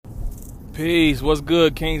Peace. What's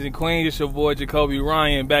good, kings and queens? It's your boy Jacoby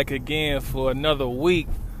Ryan back again for another week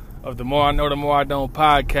of The More I Know, The More I Don't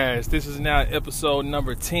podcast. This is now episode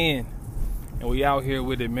number 10, and we out here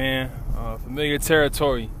with it, man. Familiar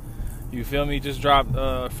territory. You feel me? Just dropped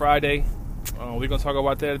Friday. We're going to talk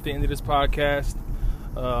about that at the end of this podcast.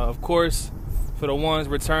 Of course, for the ones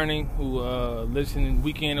returning who listen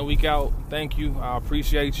week in and week out, thank you. I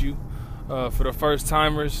appreciate you. For the first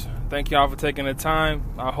timers, thank y'all for taking the time.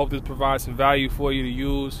 I hope this provides some value for you to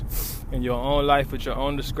use in your own life at your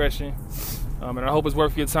own discretion. And I hope it's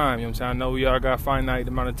worth your time. You know what I'm saying? I know we all got a finite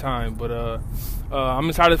amount of time, but I'm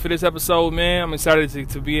excited for this episode, man. I'm excited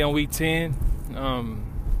to be on week 10.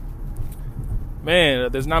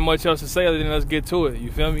 Man, there's not much else to say other than let's get to it. You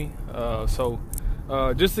feel me? So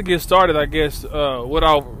just to get started, I guess what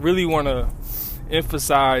I really want to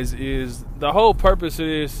emphasize is the whole purpose of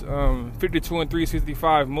this 52 and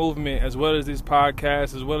 365 movement, as well as this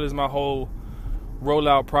podcast, as well as my whole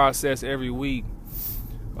rollout process every week.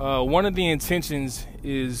 One of the intentions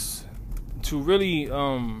is to really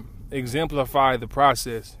exemplify the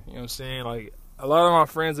process. You know what I'm saying? Like, a lot of my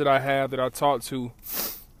friends that I have that I talk to,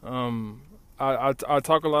 I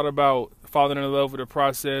talk a lot about falling in love with the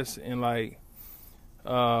process, and like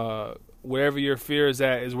wherever your fear is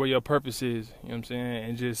at is where your purpose is. You know what I'm saying?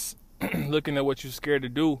 And just looking at what you're scared to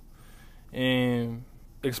do and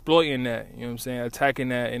exploiting that. You know what I'm saying? Attacking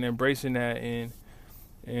that and embracing that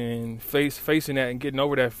and facing that and getting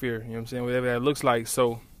over that fear. You know what I'm saying? Whatever that looks like.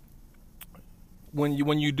 So when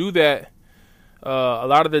you do that, a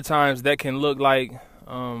lot of the times that can look like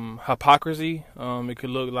hypocrisy. It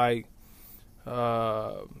could look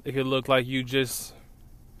like you just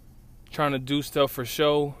trying to do stuff for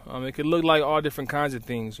show. It could look like all different kinds of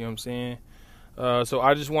things. You know what I'm saying? So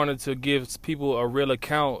I just wanted to give people a real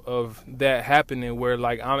account of that happening, where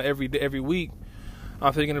like I'm every week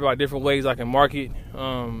I'm thinking about different ways I can market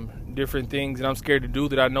different things that I'm scared to do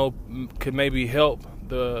that I know could maybe help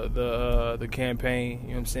the campaign. You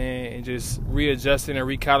know what I'm saying? And just readjusting and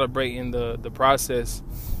recalibrating the process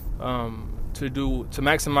to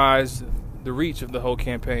maximize the reach of the whole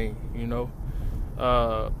campaign. You know,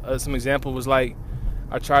 some example was like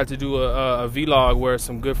I tried to do a vlog where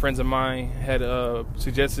some good friends of mine had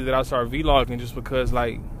suggested that I start vlogging, just because,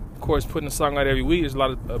 like, of course, putting a song out every week, there's a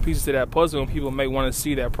lot of pieces to that puzzle, and people may want to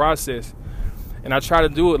see that process. And I try to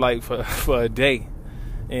do it like for a day,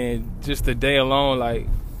 and just the day alone, like,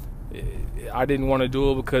 I didn't want to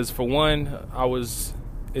do it because, for one,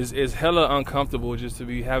 it's hella uncomfortable just to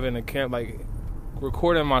be having a camp, like,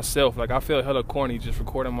 recording myself. Like, I feel hella corny just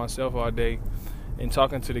recording myself all day and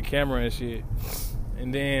talking to the camera and shit.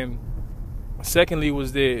 And then, secondly,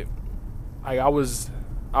 was that I was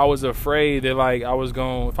afraid that, like, I was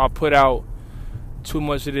going, if I put out too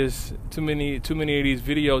many of these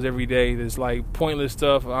videos every day, that's like pointless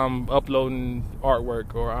stuff. I'm uploading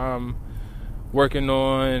artwork, or I'm working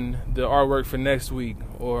on the artwork for next week,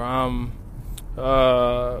 or I'm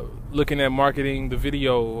looking at marketing the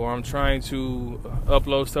video, or I'm trying to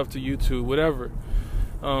upload stuff to YouTube, whatever.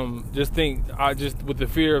 With the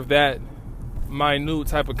fear of that minute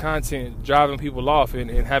type of content driving people off and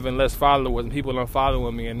having less followers and people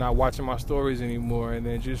unfollowing me and not watching my stories anymore, and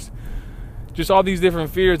then just all these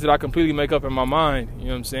different fears that I completely make up in my mind. You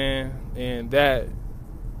know what I'm saying? And that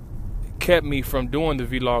kept me from doing the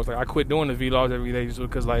vlogs. Like, I quit doing the vlogs every day just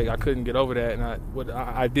because, like, I couldn't get over that, and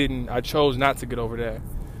I chose not to get over that.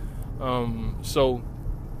 So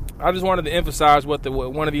I just wanted to emphasize what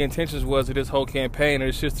one of the intentions was of this whole campaign.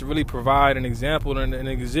 It's just to really provide an example and an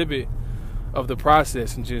exhibit of the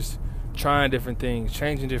process, and just trying different things,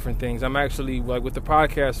 changing different things. I'm actually, like, with the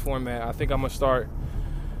podcast format, I think I'm gonna start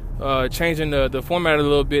changing the format a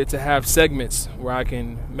little bit to have segments where I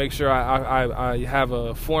can make sure I have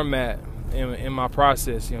a format in my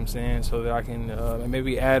process. You know what I'm saying? So that I can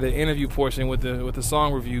maybe add an interview portion with the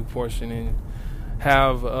song review portion, and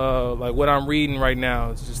have like what I'm reading right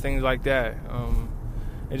now. It's just things like that.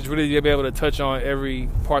 And just really be able to touch on every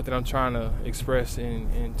part that I'm trying to express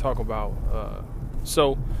and talk about.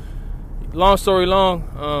 So, long story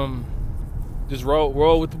long, just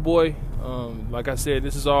roll with the boy. Like I said,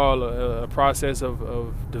 this is all a process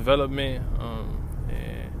of development,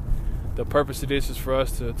 and the purpose of this is for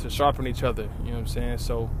us to sharpen each other. You know what I'm saying?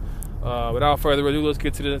 So, without further ado, let's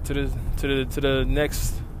get to the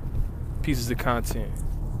next pieces of content.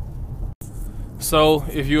 So,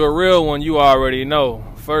 if you're a real one, you already know.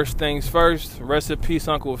 First things first, rest in peace,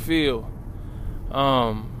 Uncle Phil.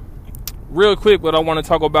 Real quick, what I want to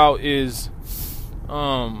talk about is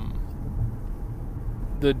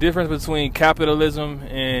the difference between capitalism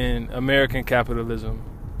and American capitalism.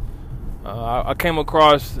 I came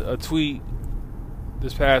across a tweet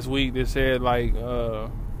this past week that said like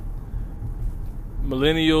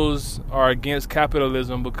millennials are against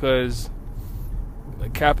capitalism because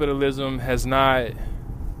capitalism has not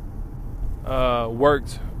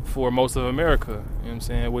worked for most of America. You know what I'm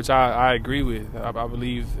saying? Which I agree with. I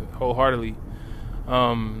believe wholeheartedly.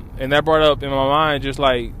 And that brought up in my mind just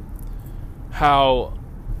like how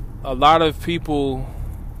a lot of people,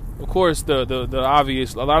 of course, the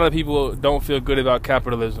obvious, a lot of people don't feel good about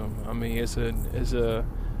capitalism. I mean, it's a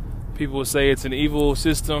people say it's an evil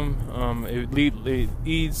system. It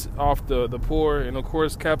eats off the poor, and of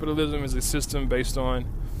course, capitalism is a system based on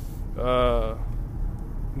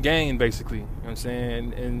gain, basically. You know what I'm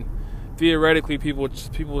saying? And theoretically,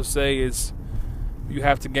 people say it's you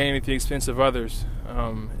have to gain at the expense of others,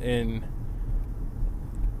 and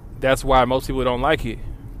that's why most people don't like it.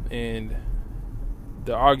 And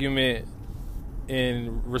the argument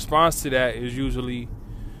in response to that is usually,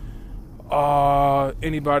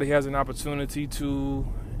 anybody has an opportunity to,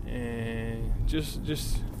 and just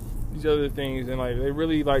these other things, and like they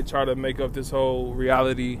really like try to make up this whole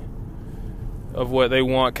reality of what they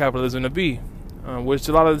want capitalism to be, which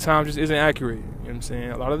a lot of the times just isn't accurate. You know what I'm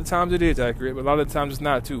saying? A lot of the times it is accurate, but a lot of the times it's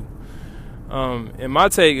not too. And my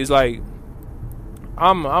take is like,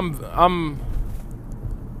 I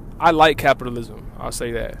like capitalism. I'll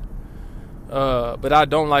say that. But I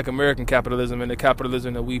don't like American capitalism and the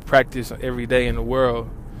capitalism that we practice every day in the world.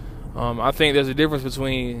 I think there's a difference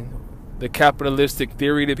between the capitalistic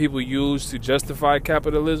theory that people use to justify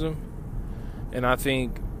capitalism, and I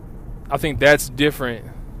think that's different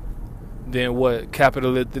than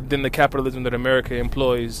than the capitalism that America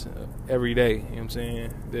employs every day. You know what I'm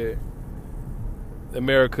saying? That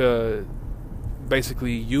America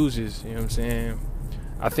basically uses. You know what I'm saying?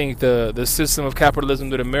 I think the system of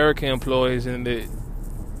capitalism that America employs, and that,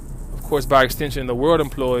 of course, by extension, the world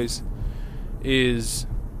employs, is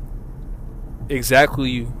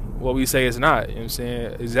exactly what we say it's not. You know what I'm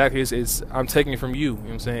saying? Exactly, it's I'm taking from you. You know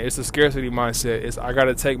what I'm saying? It's a scarcity mindset. It's I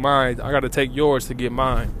gotta take mine, I gotta take yours to get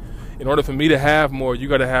mine. In order for me to have more, you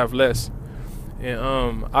gotta have less. And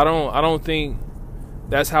I don't think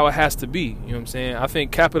that's how it has to be. You know what I'm saying? I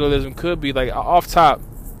think capitalism could be like off top.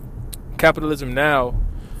 Capitalism now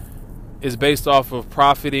is based off of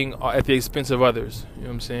profiting at the expense of others. You know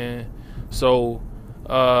what I'm saying? So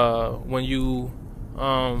when you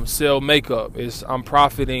sell makeup, I'm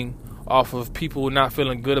profiting off of people not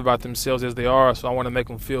feeling good about themselves as they are, so I want to make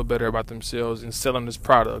them feel better about themselves and selling this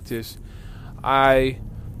product. I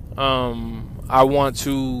want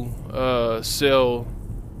to sell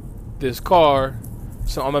this car,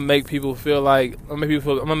 so I'm gonna make people feel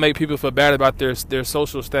bad about their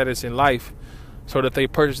social status in life, so that they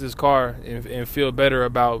purchase this car and feel better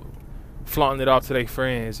about flaunting it off to their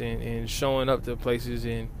friends and showing up to places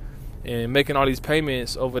and making all these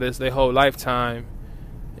payments over their whole lifetime,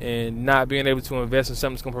 and not being able to invest in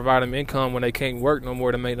something that's going to provide them income when they can't work no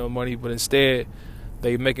more to make no money, but instead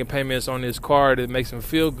they making payments on this car that makes them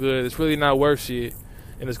feel good. It's really not worth shit,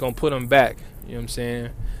 and it's going to put them back. You know what I'm saying?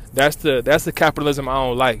 That's the capitalism I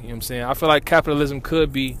don't like. You know what I'm saying? I feel like capitalism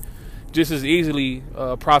could be just as easily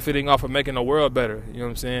profiting off of making the world better. You know what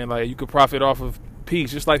I'm saying? Like, you could profit off of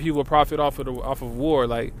peace, just like people profit off of war.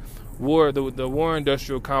 Like war, the war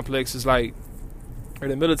industrial complex is like, or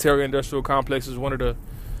the military industrial complex is one of the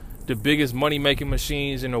biggest money making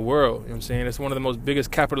machines in the world. You know what I'm saying? It's one of the most biggest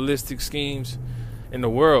capitalistic schemes in the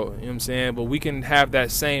world. You know what I'm saying? But we can have that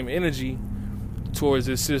same energy towards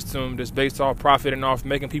this system that's based off profiting off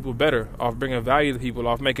making people better, off bringing value to people,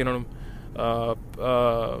 off making them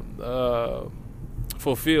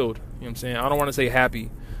fulfilled. You know what I'm saying? I don't want to say happy,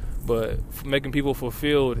 but making people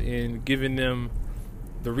fulfilled and giving them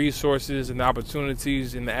the resources and the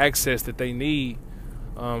opportunities and the access that they need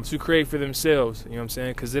to create for themselves. You know what I'm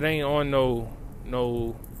saying? Because it ain't on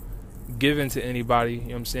no giving to anybody. You know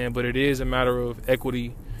what I'm saying? But it is a matter of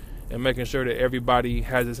equity and making sure that everybody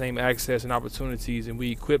has the same access and opportunities, and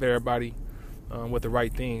we equip everybody with the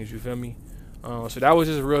right things. You feel me? So that was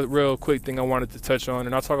just a real quick thing I wanted to touch on,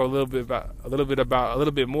 and I'll talk a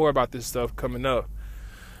little bit more about this stuff coming up,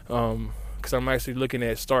 because I'm actually looking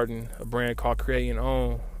at starting a brand called Create and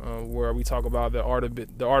Own, where we talk about the art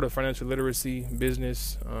of financial literacy,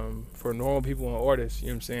 business, for normal people and artists. You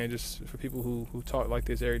know what I'm saying? Just for people who talk like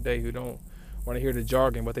this every day, who don't want to hear the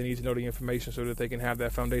jargon, but they need to know the information so that they can have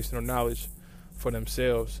that foundational knowledge for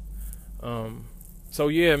themselves. So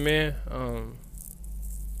yeah, man.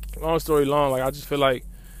 Long story long, like I just feel like,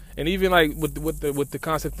 and even like with the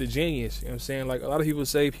concept of genius, you know what I'm saying? Like a lot of people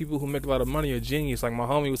say people who make a lot of money are genius. Like my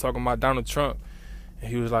homie was talking about Donald Trump, And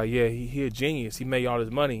he was like, yeah, he a genius. He made all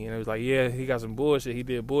this money. And it was like, yeah, he got some bullshit. He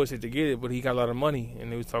did bullshit to get it, but he got a lot of money.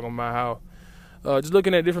 And they was talking about how just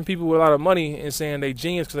looking at different people with a lot of money and saying they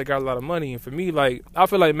genius because they got a lot of money. And for me, like, I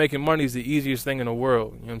feel like making money is the easiest thing in the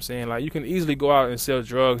world. You know what I'm saying? Like, you can easily go out and sell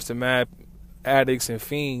drugs to mad addicts and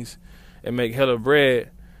fiends and make hella bread.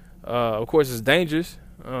 Of course, it's dangerous.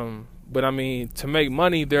 But I mean, to make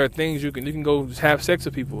money, there are things you can go have sex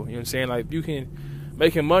with people. You know what I'm saying? Like,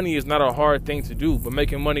 making money is not a hard thing to do, but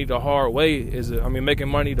making money the hard way making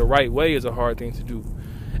money the right way is a hard thing to do.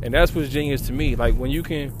 And that's what's genius to me. Like, when you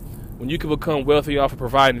can become wealthy off of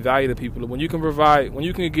providing value to people, when you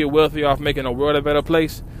can get wealthy off making the world a better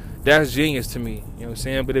place, that's genius to me. You know what I'm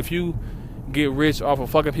saying? But if you get rich off of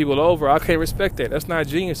fucking people over, I can't respect that. That's not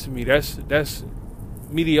genius to me. That's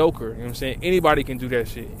mediocre. You know what I'm saying? Anybody can do that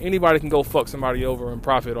shit. Anybody can go fuck somebody over and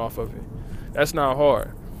profit off of it. That's not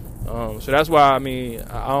hard. So that's why, I mean,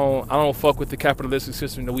 I don't fuck with the capitalistic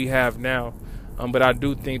system that we have now. But I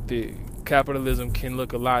do think that capitalism can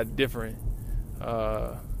look a lot different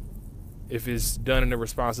if it's done in a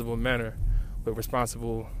responsible manner with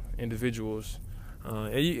responsible individuals.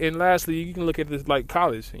 And lastly, you can look at this like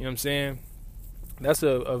college. You know what I'm saying? That's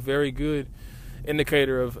a very good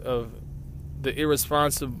indicator of the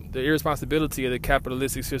irresponsibility of the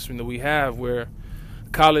capitalistic system that we have, where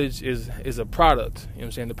college is a product. You know what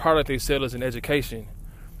I'm saying? The product they sell is an education.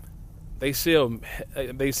 They sell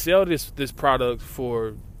this product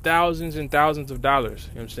for thousands and thousands of dollars. You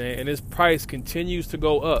know what I'm saying? And its price continues to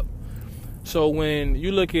go up. So when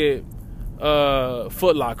you look at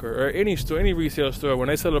Foot Locker or any store, any resale store, when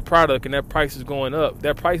they sell a product and that price is going up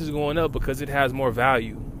because it has more value.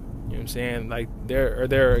 You know what I'm saying? Like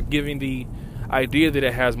they're giving the idea that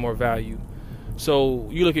it has more value. So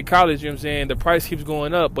you look at college, you know what I'm saying, the price keeps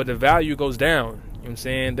going up, but the value goes down. You know what I'm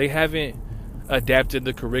saying? They haven't adapted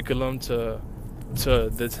the curriculum to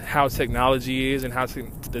how technology is and how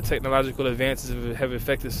the technological advances have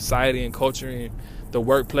affected society and culture and the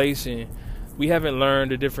workplace, and we haven't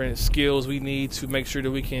learned the different skills we need to make sure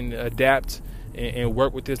that we can adapt and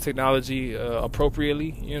work with this technology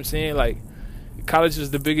appropriately. You know what I'm saying? Like, college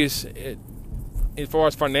is the biggest, as far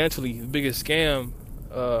as financially, the biggest scam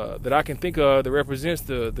that I can think of that represents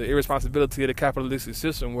the irresponsibility of the capitalistic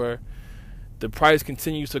system, where the price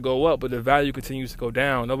continues to go up, but the value continues to go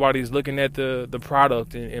down. Nobody's looking at the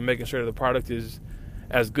product and making sure that the product is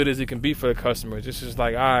as good as it can be for the customers. It's just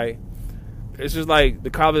like, it's just like the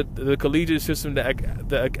collegiate system,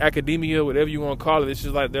 the academia, whatever you want to call it. It's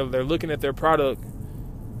just like they're looking at their product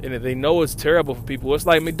and they know it's terrible for people. It's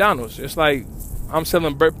like McDonald's. It's like I'm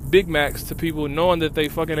selling Big Macs to people knowing that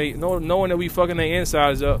knowing that we fucking their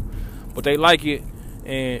insides up, but they like it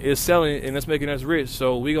and it's selling and it's making us rich.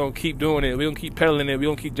 So we gonna keep doing it. We gonna keep peddling it. We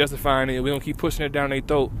gonna keep justifying it. We gonna keep pushing it down their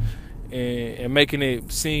throat and making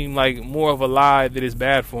it seem like more of a lie that it's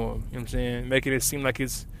bad for them. You know what I'm saying? Making it seem like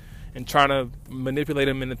it's, and trying to manipulate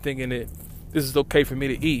them into thinking that this is okay for me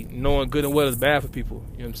to eat, knowing good and well it's bad for people.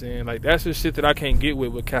 You know what I'm saying? Like, that's the shit that I can't get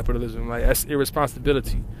with capitalism. Like, that's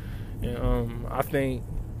irresponsibility. And I think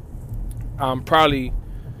I'm probably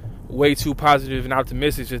way too positive and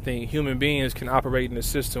optimistic to think human beings can operate in the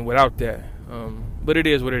system without that. But it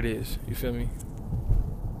is what it is. You feel me?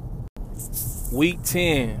 Week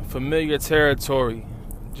 10, Familiar Territory,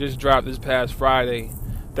 just dropped this past Friday.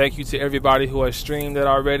 Thank you to everybody who has streamed that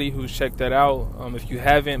already, who's checked that out. If you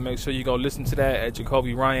haven't, make sure you go listen to that at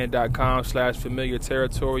JacobyRyan.com/Familiar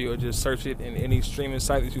Territory, or just search it in any streaming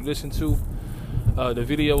site that you listen to. The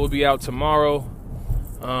video will be out tomorrow.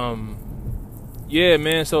 Yeah,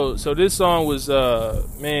 man. So this song was, I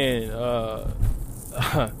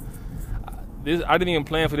didn't even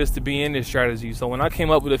plan for this to be in this strategy. So when I came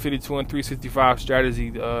up with a 52 and 365 strategy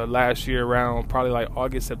last year around probably like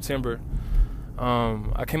August, September,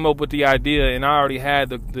 I came up with the idea, and I already had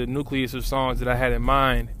the nucleus of songs that I had in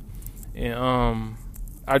mind. And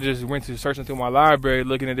I just went to searching through my library,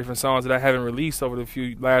 looking at different songs that I haven't released over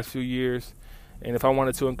the last few years, and if I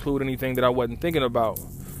wanted to include anything that I wasn't thinking about.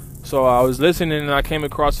 So I was listening, and I came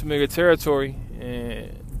across Familiar Territory,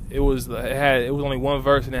 and it was only one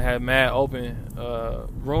verse, and it had mad open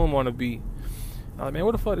room on the beat. I was like, man,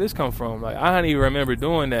 where the fuck did this come from? Like, I don't even remember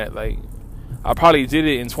doing that. Like, I probably did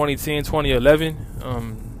it in 2010, 2011,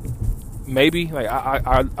 maybe. Like,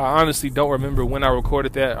 I honestly don't remember when I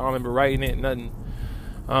recorded that. I don't remember writing it, nothing.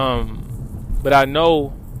 But I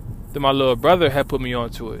know that my little brother had put me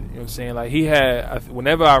onto it. You know what I'm saying? Like, he had,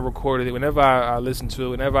 whenever I recorded it, whenever I listened to it,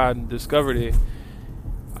 whenever I discovered it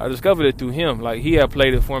through him. Like, he had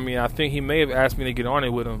played it for me, and I think he may have asked me to get on it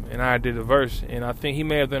with him, and I did a verse. And I think he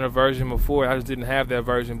may have done a version before. I just didn't have that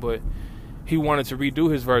version, but he wanted to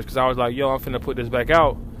redo his verse because I was like, yo, I'm finna put this back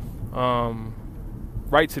out.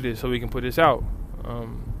 Write to this so we can put this out.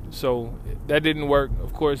 So that didn't work.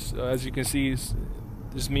 Of course, as you can see, it's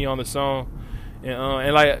just me on the song,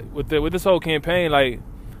 and like with this whole campaign, like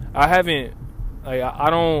I haven't, like I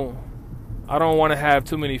don't want to have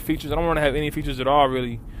too many features. I don't want to have any features at all,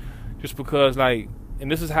 really, just because like,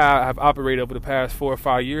 and this is how I've operated over the past 4 or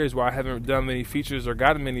 5 years, where I haven't done many features or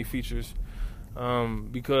gotten many features,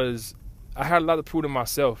 because I had a lot to prove to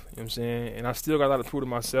myself. You know what I'm saying? And I still got a lot to prove to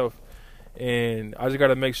myself, and I just got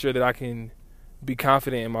to make sure that I can be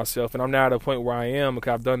confident in myself. And I'm now at a point where I am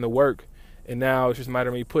because I've done the work, and now it's just a matter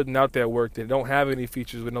of me putting out that work that don't have any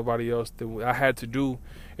features with nobody else that I had to do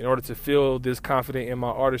in order to feel this confident in my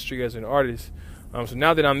artistry as an artist. So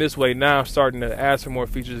now that I'm this way, now I'm starting to ask for more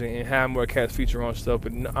features and have more cats feature on stuff.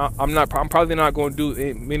 But I'm probably not going to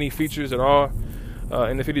do many features at all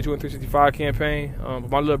in the 52 and 365 campaign. But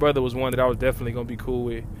my little brother was one that I was definitely going to be cool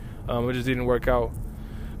with. It just didn't work out.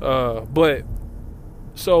 But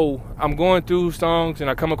so I'm going through songs and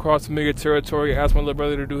I come across familiar territory. I asked my little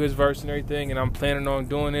brother to do his verse and everything, and I'm planning on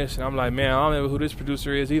doing this. And I'm like, man, I don't know who this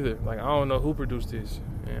producer is either. Like, I don't know who produced this.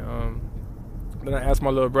 And then I asked my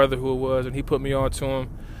little brother who it was, and he put me on to him.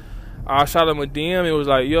 I shot him a DM. It was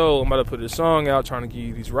like, yo, I'm about to put this song out, trying to give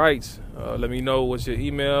you these rights. Let me know what your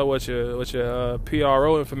email, what your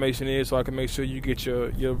PRO information is, so I can make sure you get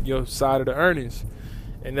your side of the earnings.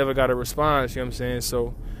 And never got a response. You know what I'm saying?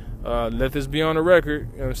 So let this be on the record.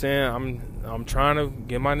 You know what I'm saying? I'm trying to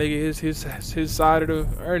get my nigga his side of the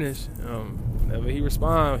earnings. Whenever he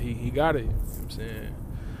respond, he got it. You know what I'm saying?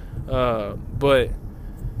 But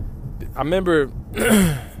I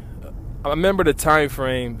remember the time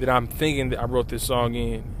frame that I'm thinking that I wrote this song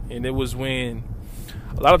in, and it was when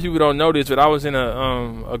a lot of people don't know this, but I was in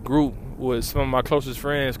a group with some of my closest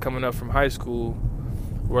friends coming up from high school,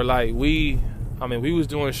 where like we was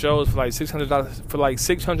doing shows for like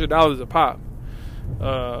 $600 a pop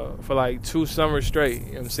for like 2 summers straight. You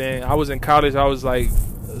know what I'm saying? I was in college. I was like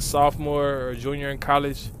a sophomore or junior in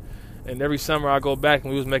college, and every summer I go back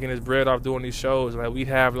and we was making this bread off doing these shows. Like we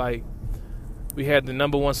had the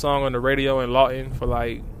 #1 song on the radio in Lawton for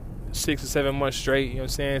like 6 or 7 months straight. You know what I'm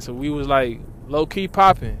saying? So we was like low key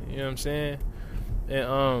popping. You know what I'm saying?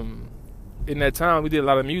 And in that time we did a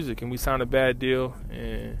lot of music, and we signed a bad deal,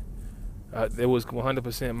 and it was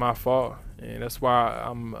 100% my fault, and that's why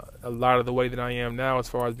I'm a lot of the way that I am now as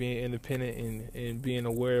far as being independent and being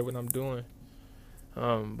aware of what I'm doing.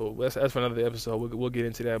 But that's for another episode. We'll get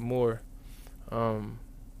into that more.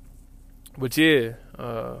 But yeah,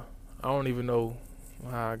 I don't even know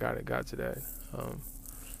how I got to that.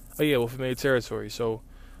 Familiar territory. So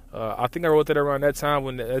I think I wrote that around that time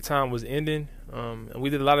when that time was ending. And we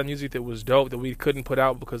did a lot of music that was dope that we couldn't put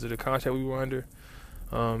out because of the contract we were under.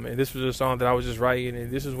 And this was a song that I was just writing,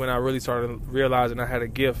 and this is when I really started realizing I had a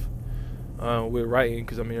gift with writing.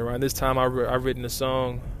 Because around this time I've written a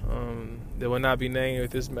song that will not be named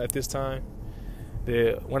at this time,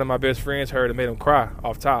 that one of my best friends heard and made him cry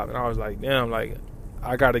off top, and I was like, damn, like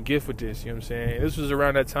I got a gift with this. You know what I'm saying? And this was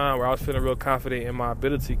around that time where I was feeling real confident in my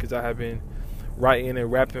ability, because I had been writing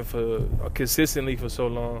and rapping consistently for so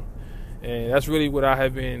long, and that's really what I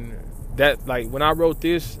have been. That, like, when I wrote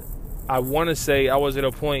this, I want to say I was at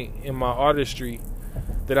a point in my artistry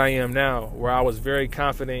that I am now where I was very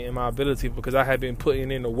confident in my ability, because I had been putting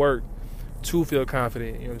in the work to feel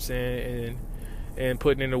confident, you know what I'm saying, and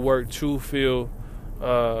putting in the work to feel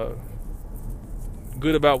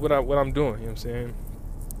good about what I'm doing, you know what I'm saying.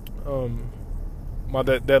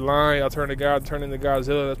 That line, I turn into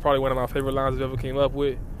Godzilla, that's probably one of my favorite lines I've ever came up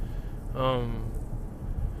with.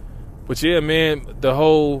 But yeah, man, the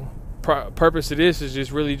whole purpose of this is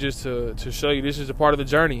just really just to show you this is a part of the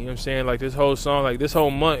journey. You know what I'm saying? Like, this whole song, like this whole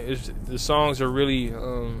month, the songs are really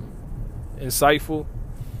insightful,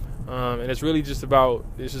 and it's really just about,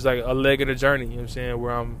 this is like a leg of the journey. You know what I'm saying?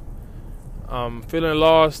 Where I'm feeling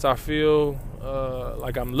lost. I feel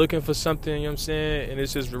like I'm looking for something. You know what I'm saying? And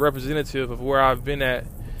it's just representative of where I've been at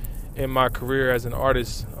in my career as an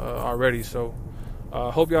artist already. So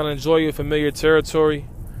hope y'all enjoy your familiar territory.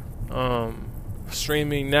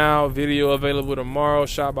 Streaming now, video available tomorrow,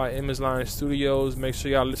 shot by Emmons Lion Studios. Make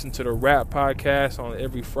sure y'all listen to the Rap Podcast on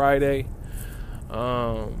every Friday.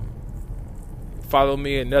 Follow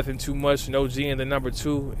me at Nothing Too Much, no G and the number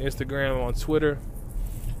 2, Instagram, on Twitter,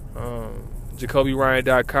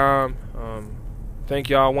 JacobyRyan.com. Thank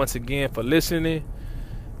y'all once again for listening.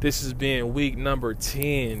 This has been week number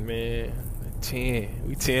 10, man. 10.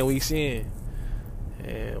 We 10 weeks in,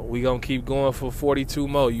 and we gonna keep going for 42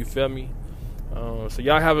 more. You feel me? So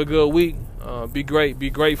y'all have a good week. Be great, be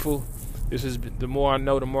grateful, This is the More I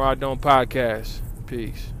Know, the More I Don't podcast.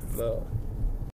 Peace. Love.